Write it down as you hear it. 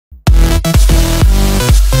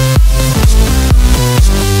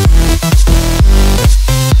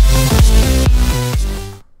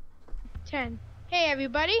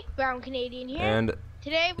everybody, Brown Canadian here. And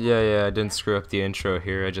Today, yeah, I didn't screw up the intro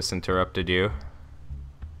here. I just interrupted you.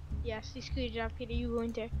 yes, you screwed it up, Peter. You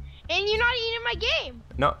ruined it, and you're not even in my game.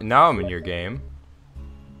 No, now I'm in your game.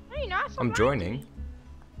 No, you're not. Stop I'm lying to joining. me.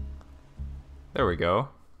 There we go.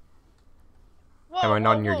 Whoa, Am I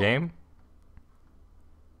not whoa, in your whoa. game?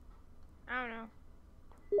 I don't know.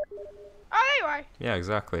 Oh, there you are. Yeah,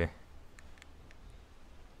 exactly.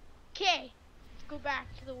 Okay, let's go back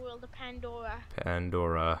to the world of Pandora.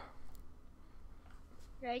 Pandora.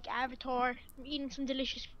 Like Avatar. I'm eating some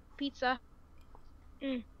delicious pizza.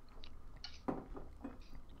 Didn't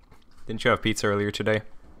you have pizza earlier today?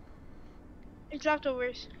 It's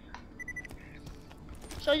leftovers.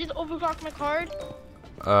 So I just overclocked my card.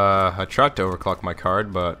 I tried to overclock my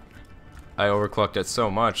card, but I overclocked it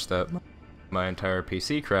so much that my entire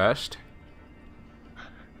PC crashed.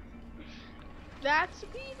 That's a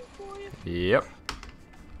beating for you. Yep.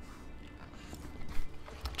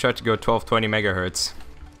 Tried to go 1220 megahertz.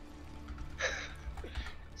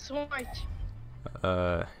 Smart.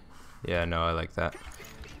 Yeah, no, I like that.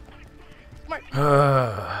 Smart.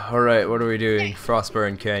 Alright, what are we doing?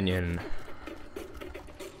 Frostburn Canyon.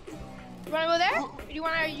 You wanna go there? Or do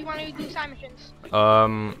you wanna do side missions?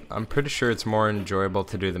 I'm pretty sure it's more enjoyable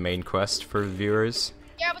to do the main quest for viewers.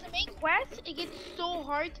 Yeah, but the main quest, it gets so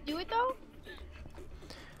hard to do it though.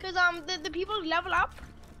 Cause the people level up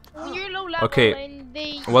when you're low level and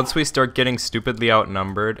they. Once we start getting stupidly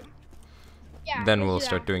outnumbered, Yeah, then let's we'll do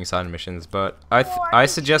start that. doing side missions. But I can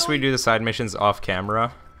suggest show we you- do the side missions off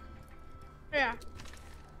camera. Yeah.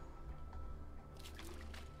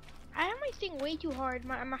 I have my thing way too hard.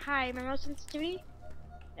 I'm high. My mouse sensitivity.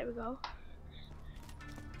 There we go.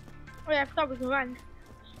 Oh yeah, I forgot we can run.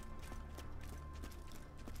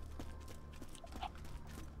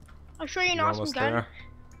 I'll show you an You're awesome almost gun. there.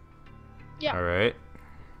 Yeah. Alright.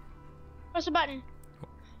 Press the button.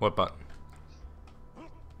 What button?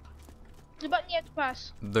 The button you have to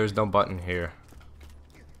press. There's no button here.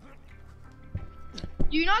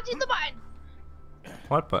 Do you not see the button?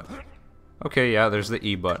 What button? Okay, yeah, there's the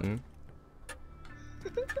E button.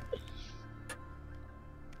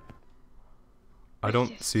 I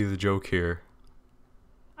don't see the joke here.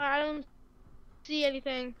 I don't see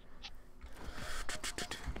anything.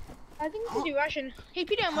 I think we should do Russian. Hey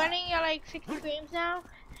Peter, I'm running at like 60 frames now.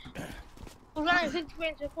 I'm running at 60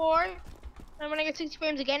 frames before. I'm running at 60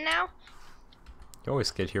 frames again now. You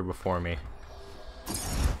always get here before me.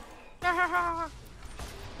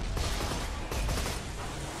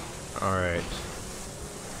 Alright.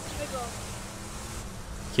 There we go.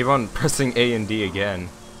 Keep on pressing A and D again.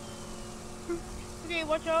 Okay,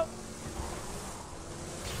 watch out.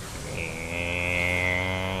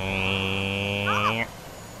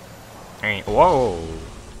 Whoa!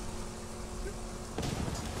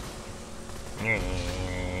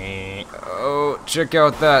 Oh, check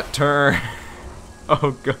out that turn!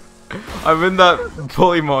 Oh god, I'm in that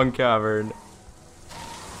Polymon cavern.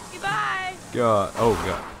 Goodbye. God, oh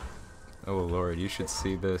god. Oh lord, you should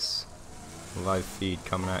see this live feed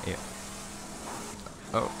coming at you.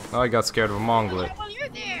 Oh, I got scared of a Monglet. Well, you're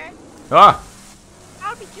there. Ah!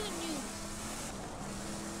 I'll be killing you.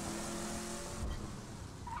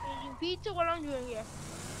 Eating pizza while I'm doing it.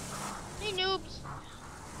 Hey noobs.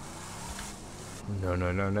 No,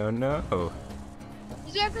 no, no, no, no.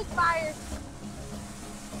 These guys are fire.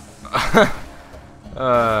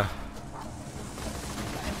 uh,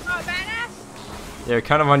 Oh, badass. yeah,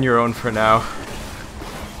 kind of on your own for now.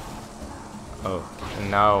 Oh, and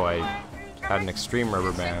now I had an extreme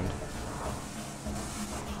rubber band.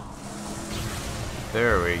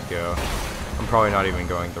 There we go. I'm probably not even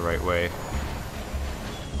going the right way.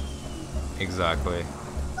 Exactly.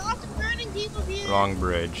 Lots of burning people here. Wrong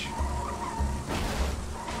bridge.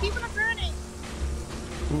 People are burning.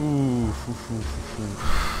 Ooh.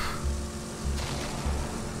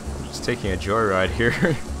 I'm just taking a joyride here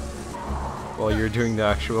while you're doing the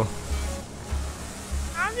actual.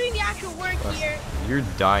 I'm doing the actual work here. You're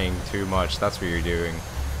dying too much. That's what you're doing.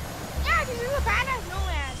 Yeah, this is a badass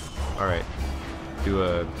nomad. Alright. Do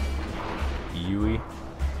a Yui.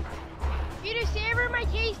 Peter, savor my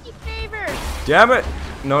tasty flavor. Damn it!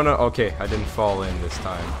 No, no, okay. I didn't fall in this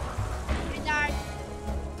time. I died.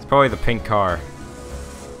 It's probably the pink car.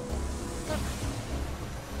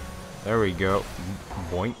 There we go.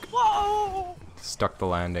 Boink. Whoa! Stuck the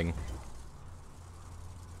landing.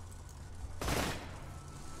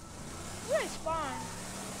 Where did I spawn?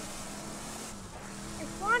 I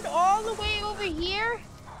spawned all the way over here,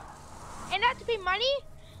 and I have to pay money.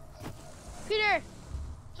 Peter,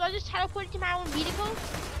 so I just teleported to my own vehicle.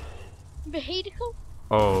 Vehicle?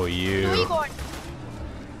 Oh, Where are you you. going?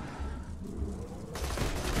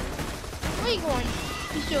 are you going?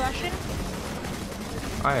 You still rushing?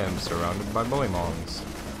 I am surrounded by bully mongs.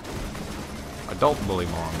 Adult bully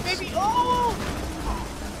mongs. Maybe. Oh!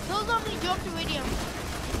 Those on me dropped iridium.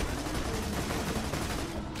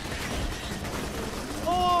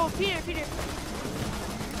 Oh, Peter.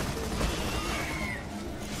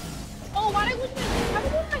 Oh, why did I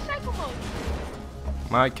lose my cycle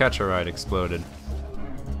mode? My catcher ride exploded.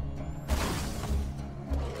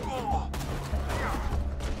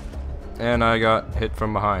 And I got hit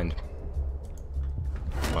from behind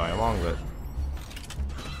by a longlet.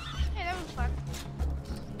 Hey, that was fun.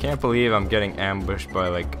 Can't believe I'm getting ambushed by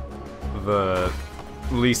like the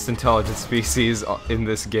least intelligent species in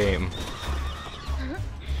this game.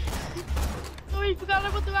 Oh, you forgot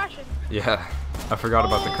about the Russian. Yeah, I forgot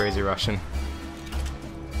about the crazy Russian.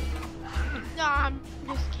 Nah, I'm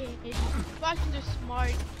just kidding. Russians are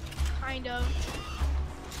smart, kind of.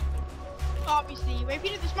 Obviously, right?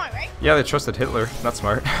 Peter, they're smart, right? Yeah, they trusted Hitler. That's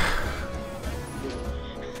smart.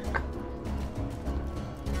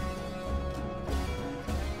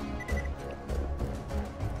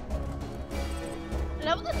 I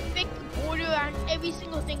love the thick border on every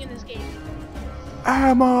single thing in this game.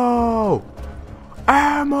 Ammo!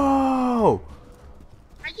 Ammo!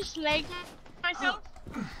 I just lagged myself.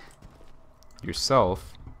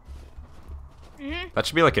 Yourself? Mm-hmm. That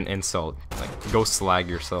should be like an insult. Like, go slag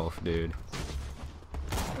yourself, dude.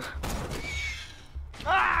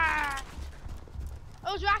 Ah!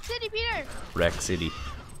 Oh, it's Rock City, Peter. Wreck City.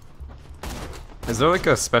 Is there like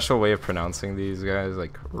a special way of pronouncing these guys?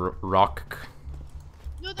 Like, rock?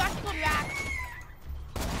 No, that's called Rack.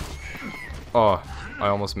 Oh, I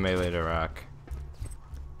almost meleeed a rack.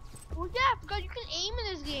 Oh yeah, I forgot you can aim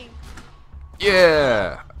in this game.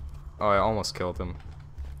 Yeah! Oh, I almost killed him.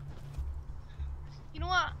 You know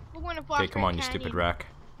what? We're going to Foster Okay, come on, you Candy. stupid rack.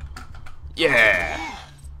 Yeah!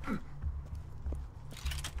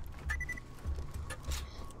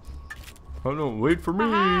 Oh no, wait for me!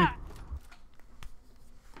 Aha!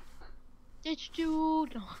 Ditch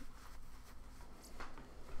dude.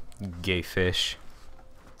 Gay fish.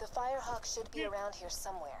 The Firehawk should be around here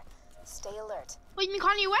somewhere. Stay alert. Wait, you mean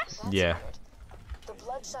Kanye West? That's Yeah. weird. The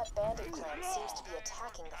Bloodshot Bandit clan seems to be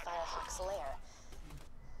attacking the Firehawk's lair.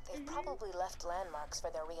 They've probably left landmarks for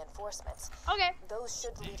their reinforcements. Okay. Those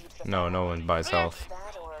should lead you to the No, no one buys health.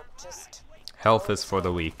 that or just Health is for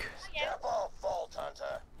the weak. Careful, Vault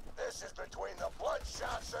Hunter. This is between the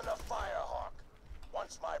Bloodshots and the Firehawk.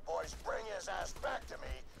 Once my boys bring his ass back to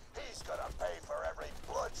me, he's gonna pay for every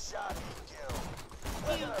Bloodshot he kills.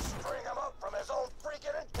 We're gonna string him up from his own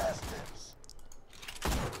freaking intestines.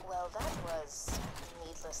 well, that was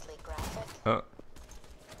needlessly graphic. Oh.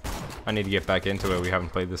 I need to get back into it. We haven't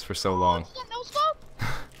played this for so long. Is that no scope?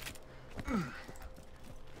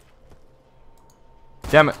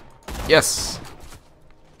 Damn it. Yes.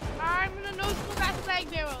 I'm gonna no scope that flag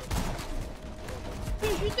barrel.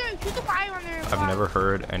 Shoot the fire on there. I've never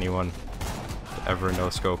heard anyone ever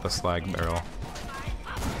no-scope a slag barrel.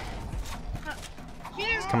 Peter,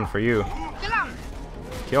 It's coming for you. get out.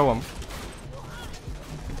 Kill him.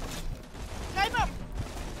 Snipe him.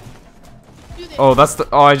 Do this. Oh, that's the.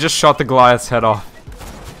 Oh, I just shot the Goliath's head off.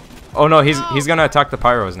 Oh no, he's gonna attack the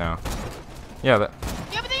pyros now. Yeah, that.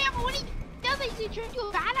 Yeah, but when he does it, he turns into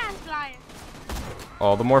a badass lion.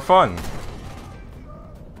 All the more fun.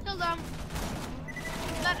 Kill them.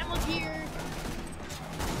 Let him appear.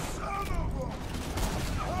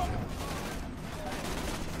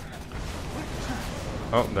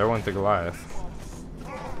 Oh, there went the Goliath.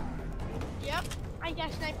 Yep, I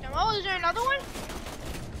just sniped him. Oh, is there another one?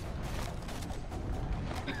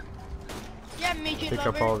 Yeah, midget Pick lover,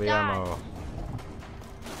 up all the die. ammo.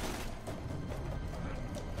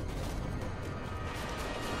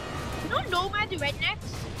 You don't know about the rednecks?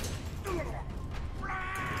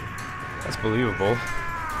 That's believable.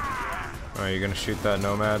 Oh, you're gonna shoot that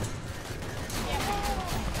nomad? Yeah.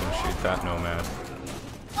 I'm gonna shoot that nomad.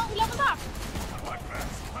 Oh, we leveled up.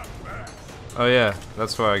 Oh yeah,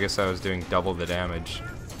 that's why I guess I was doing double the damage.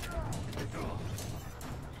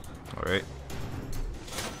 Alright.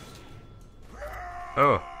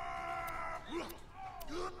 Oh.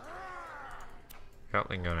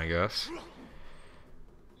 Gatling gun, I guess.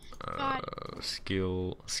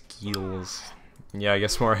 Skills. Yeah, I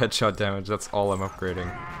guess more headshot damage. That's all I'm upgrading.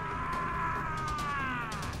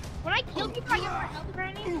 When I kill people, I get more health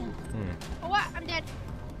apparently. Oh, what? I'm dead.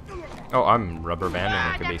 Oh, I'm rubber banding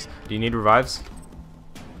like a beast. Do you need revives?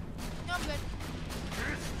 No, I'm good.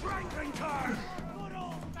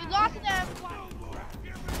 We lost them.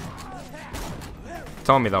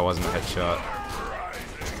 Tell me that wasn't a headshot.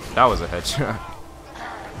 That was a headshot.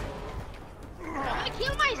 I'm gonna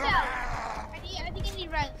kill myself.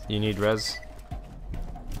 You need res?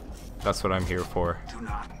 That's what I'm here for. Do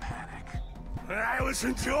not panic. I was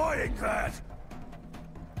enjoying that.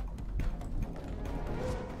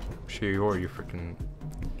 Sure you are, you freaking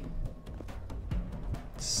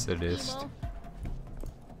sadist.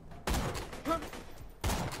 Damn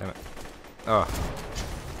it. Oh.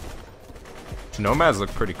 Nomads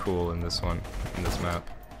look pretty cool in this one, in this map.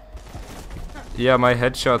 Yeah, my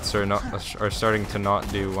headshots are starting to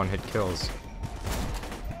not do one-hit kills.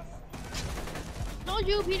 Told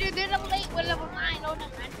you, Peter, they're level 8, we're level 9. Oh, no, man.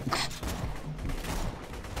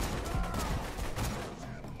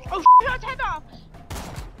 Oh, shot head off!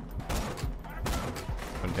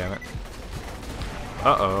 Oh, damn it.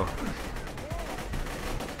 Uh-oh.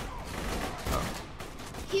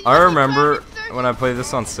 I remember when I played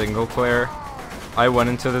this on single player, I went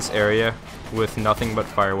into this area with nothing but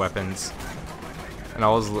fire weapons. And I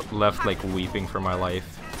was left like weeping for my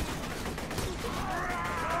life.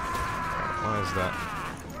 What is that?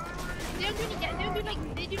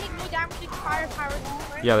 They do like no damage to fire power,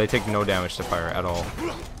 right? Yeah, they take no damage to fire at all.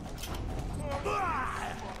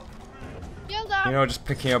 You know, just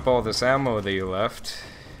picking up all this ammo that you left.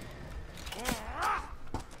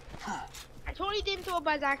 I totally didn't throw a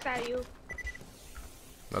buzz axe at you.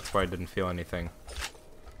 That's why I didn't feel anything.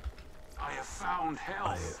 I have found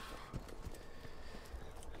health.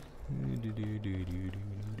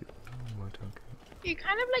 You're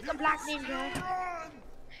kind of like a black ninja.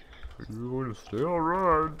 You're going to stay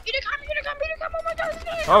alright. Peter, come! Oh my God!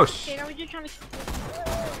 Oh, okay, now we're just trying to.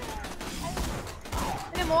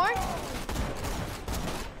 Any more?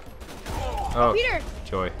 Oh, Peter,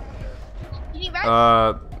 joy. you need res?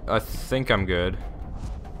 I think I'm good.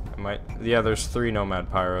 I might. Yeah, there's 3 nomad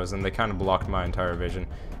pyros, and they kind of blocked my entire vision.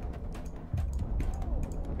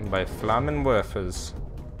 By flaming wafers.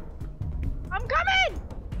 I'm coming!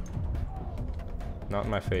 Not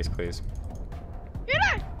in my face, please. Peter,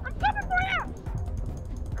 I'm coming for you!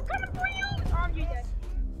 I'm coming for you! Oh, you're dead.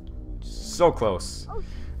 So close. Oh.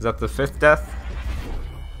 Is that the 5th death?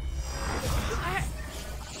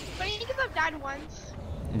 But I think I've died once.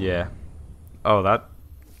 Yeah. Oh, that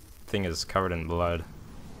thing is covered in blood.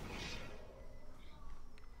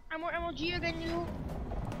 I'm more MLGer than you.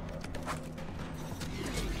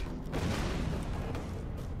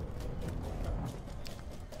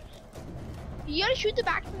 You gotta shoot the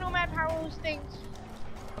back of Nomad Power's things.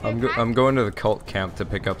 I'm going to the cult camp to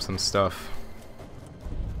pick up some stuff.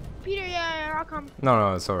 Peter, yeah, I'll come.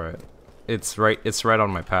 No, it's all right. It's right on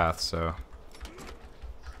my path, so.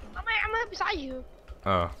 I'm right beside you.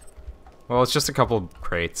 Oh. Well, it's just a couple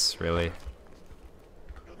crates, really.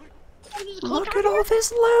 Oh, Look at all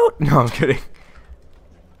this loot! No, I'm kidding.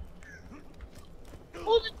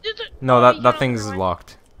 Oh, No, that thing's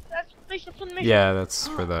locked. That's for the mission. Yeah, that's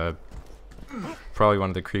for the probably one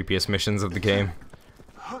of the creepiest missions of the game.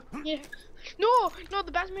 Yeah. No,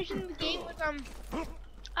 the best mission in the game was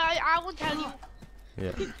I will tell you.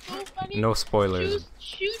 Yeah. It's so funny. No spoilers.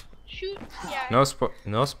 Shoot. Yeah. No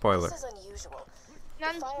spoiler. This is unusual.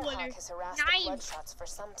 None The spoiler. Firehawk has harassed the 9. Bloodshots for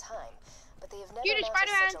some time, but they have never Here, the mounted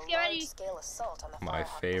Spider-Man such a skeleton. large-scale assault on the My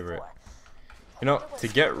Firehawk favorite. before. You know, to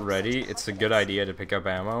get ready, it's a good idea to pick up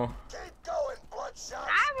ammo. Keep going, Bloodshot.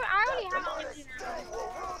 I already have Demonic a mission thing now.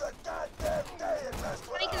 will rue the goddamn day it messed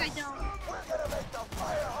with Funny 'cause I us. don't. We're gonna make the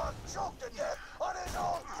Firehawk choke to death on his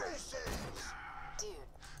own feces. Dude.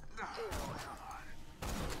 Ew.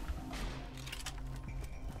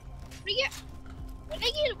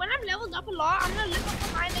 When I'm leveled up a lot, I'm gonna live up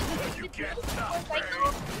behind like the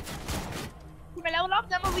cycle. When I level up,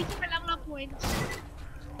 then I'll reach my level up points.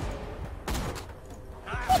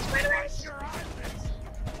 Oh, Spider-Man!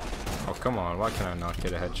 Oh, come on. Why can I not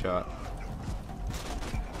get a headshot?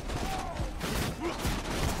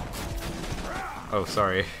 Oh,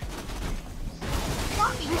 sorry.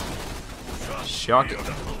 Shocking.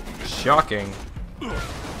 Shocking.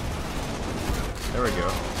 There we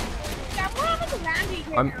go. Yeah, we're on like a rampage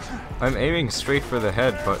right now. I'm aiming straight for the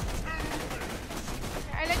head, but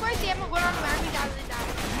I like why I see I'm going on a rampage rather than die.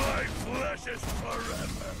 My flesh is forever.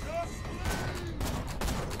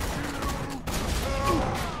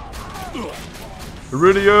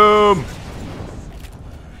 Iridium!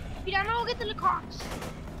 You don't know, we'll get the Lacoste.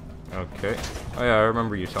 Okay. Oh yeah, I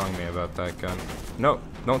remember you telling me about that gun. No,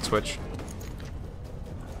 don't switch.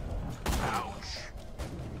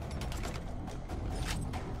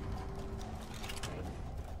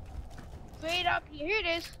 Wait up, here it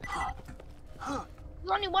is. There's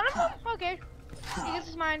only one of them? Okay. I think this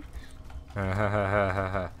is mine.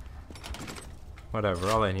 Whatever,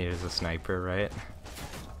 all I need is a sniper, right?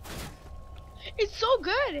 It's so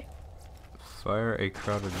good. Fire a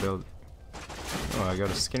crowded building. Oh, I got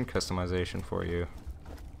a skin customization for you.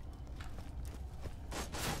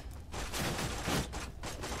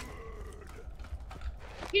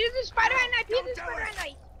 He did the Spider-Man knife. He did the Spider-Man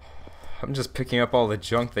knife. I'm just picking up all the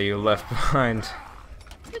junk that you left behind.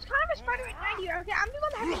 There's kind of a Spider-Man knife here. Okay, I'm the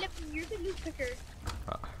one that has the lip. You're the loot picker.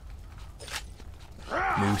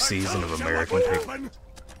 New season of American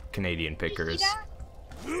Canadian pickers.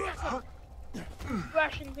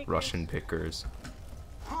 Russian pickers. Russian pickers.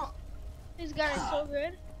 This gun is so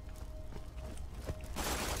good.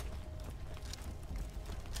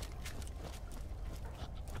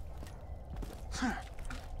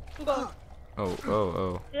 Go.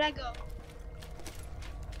 Oh. Let go.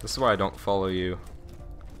 This is why I don't follow you.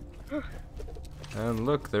 And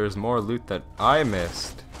look, there's more loot that I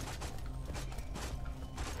missed.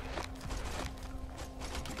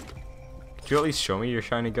 Could you at least show me your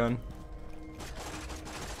shiny gun?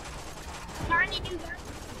 Shiny new gun.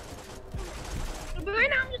 But right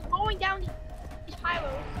now I'm just going down these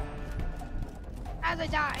pyros as I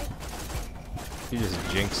die. You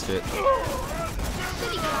just jinxed it.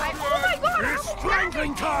 Oh my god! It's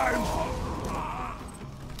strangling time!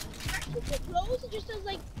 It blows, it just does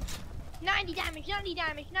like 90 damage, 90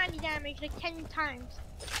 damage, 90 damage, like 10 times.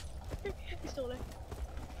 I stole it.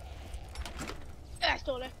 I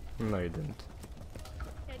stole it. No, you didn't.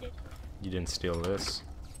 I did. You didn't steal this.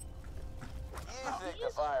 You think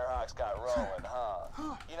the Firehawks got rolling,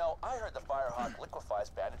 huh? You know, I heard the Firehawk liquefies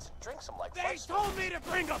bandits and drinks them like They fudge. told me to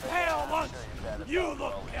bring a pail once. You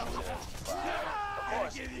look healthy. Of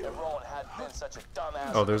course, if Roland hadn't been such a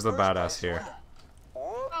dumbass. Oh, there's the badass here.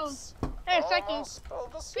 Whoops. Hey, a second. Almost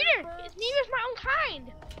spilled the Peter, secret. it's Neva's my own kind.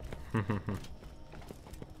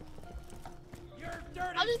 You're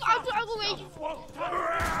dirty. I'll go wait. Won't touch me.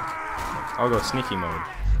 I'll go sneaky mode.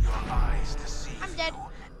 I'm dead.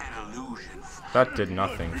 That did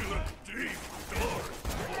nothing. You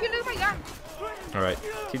look at my gun. Alright,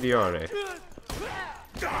 TBR. Look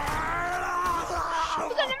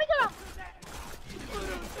at him, look at him.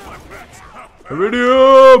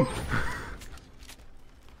 Iridium!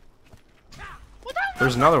 What the?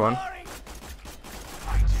 There's another one.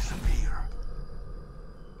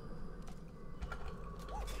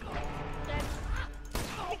 Dead.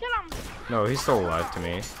 Look at him. No, he's still alive to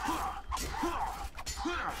me.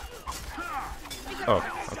 Oh,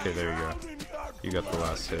 okay, there you go. You got the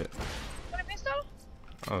last hit. Want a pistol?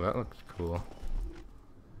 Oh, that looks cool.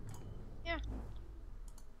 Yeah.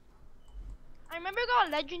 I remember I got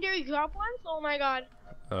a legendary drop once. Oh my god.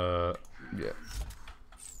 Yeah.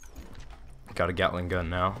 Got a Gatling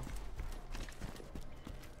gun now.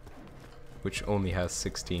 Which only has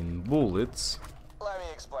 16 bullets. Let me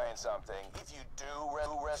explain something. If you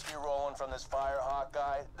do rescue Roland from this Firehawk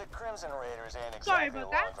guy, the Crimson Raiders ain't Sorry exactly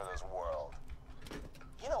about along that. for this world.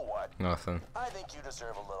 You know what? Nothing. I think you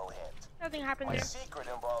deserve a little hint. Nothing happened My there. secret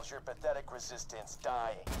involves your pathetic resistance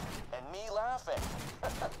dying, and me laughing.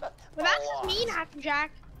 Well, that's just mean, Handsome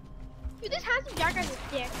Jack. Dude, this Handsome Jack has a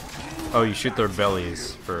dick. Oh, you shoot their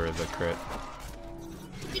bellies for the crit.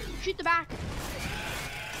 You can shoot the back.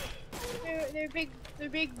 They're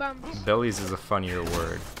big bums. Bellies is a funnier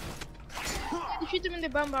word. You shoot them in their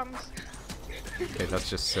bums. Okay,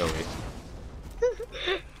 that's just silly.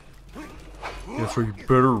 Yeah, so you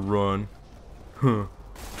better run. Huh.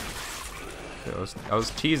 Yeah, I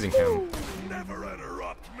was teasing him. Never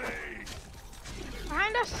interrupt me.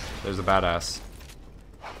 Behind us. There's a badass.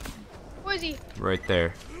 Where is he? Right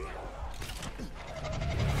there.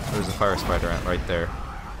 There's a fire spider ant right there.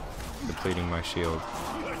 Depleting my shield.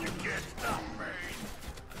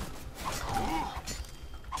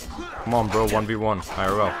 Come on, bro, 1v1.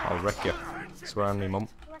 IRL. I'll wreck you. Swear on me, mum.